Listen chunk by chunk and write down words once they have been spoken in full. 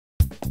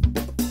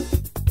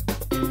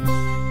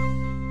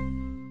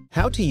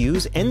How to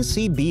use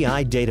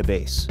NCBI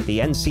Database. The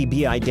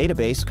NCBI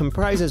Database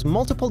comprises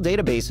multiple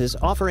databases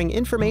offering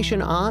information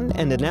on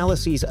and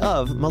analyses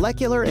of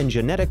molecular and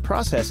genetic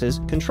processes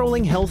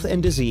controlling health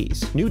and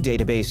disease. New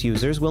database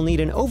users will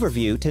need an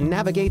overview to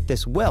navigate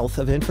this wealth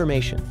of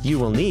information. You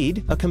will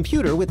need a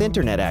computer with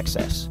internet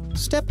access.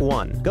 Step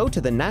 1. Go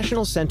to the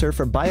National Center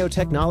for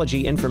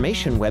Biotechnology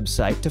Information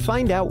website to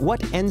find out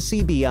what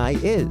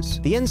NCBI is.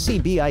 The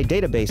NCBI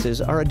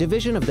databases are a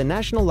division of the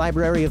National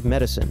Library of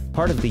Medicine,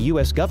 part of the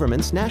U.S.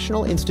 government's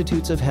National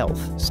Institutes of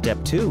Health.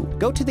 Step 2.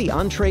 Go to the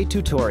Entrez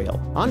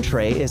tutorial.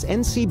 Entrez is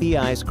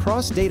NCBI's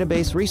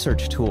cross-database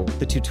research tool.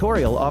 The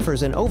tutorial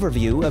offers an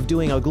overview of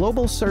doing a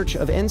global search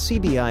of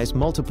NCBI's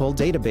multiple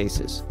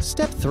databases.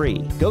 Step 3.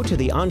 Go to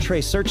the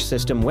Entrez search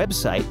system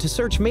website to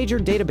search major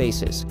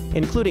databases,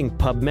 including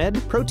PubMed,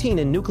 protein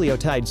and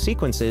nucleotide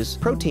sequences,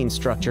 protein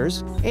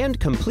structures, and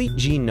complete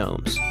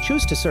genomes.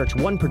 Choose to search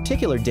one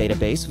particular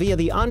database via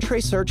the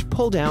Entrez Search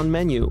pull-down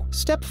menu.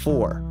 Step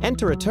 4.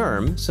 Enter a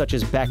term, such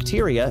as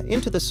bacteria,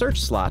 into the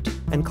search slot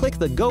and click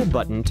the Go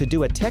button to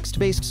do a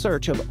text-based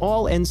search of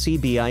all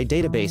NCBI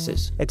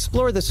databases.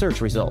 Explore the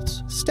search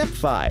results. Step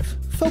 5.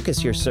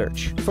 Focus your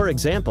search. For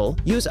example,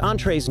 use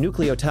Entrez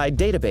Nucleotide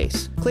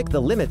Database. Click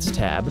the Limits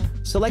tab,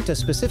 select a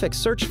specific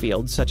search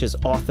field such as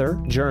author,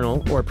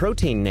 journal, or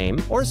protein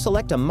name, or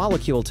select a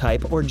molecule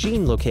type or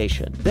gene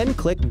location. Then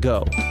click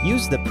Go.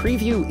 Use the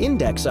Preview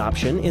Index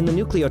option in the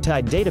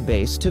Nucleotide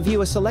Database to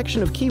view a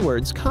selection of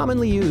keywords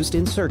commonly used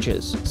in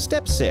searches.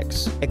 Step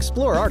 6.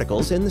 Explore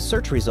articles in the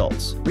search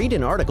results. Read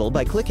an article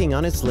by clicking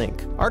on its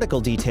link.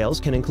 Article details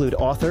can include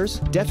authors,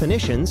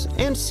 definitions,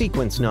 and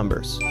sequence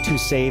numbers. To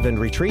save and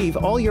retrieve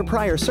all your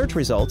prior search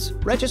results,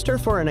 register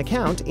for an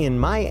account in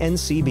My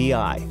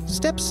NCBI.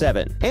 Step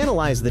 7.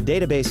 Analyze the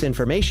database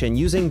information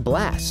using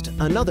BLAST,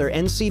 another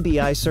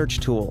NCBI search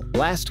tool.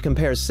 BLAST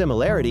compares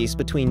similarities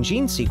between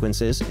gene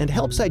sequences and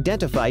helps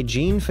identify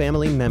gene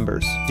family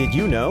members. Did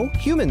you know?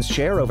 Humans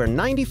share over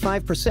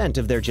 95%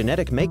 of their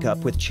genetic makeup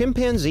with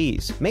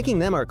chimpanzees, making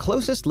them our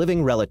closest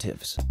living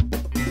relatives.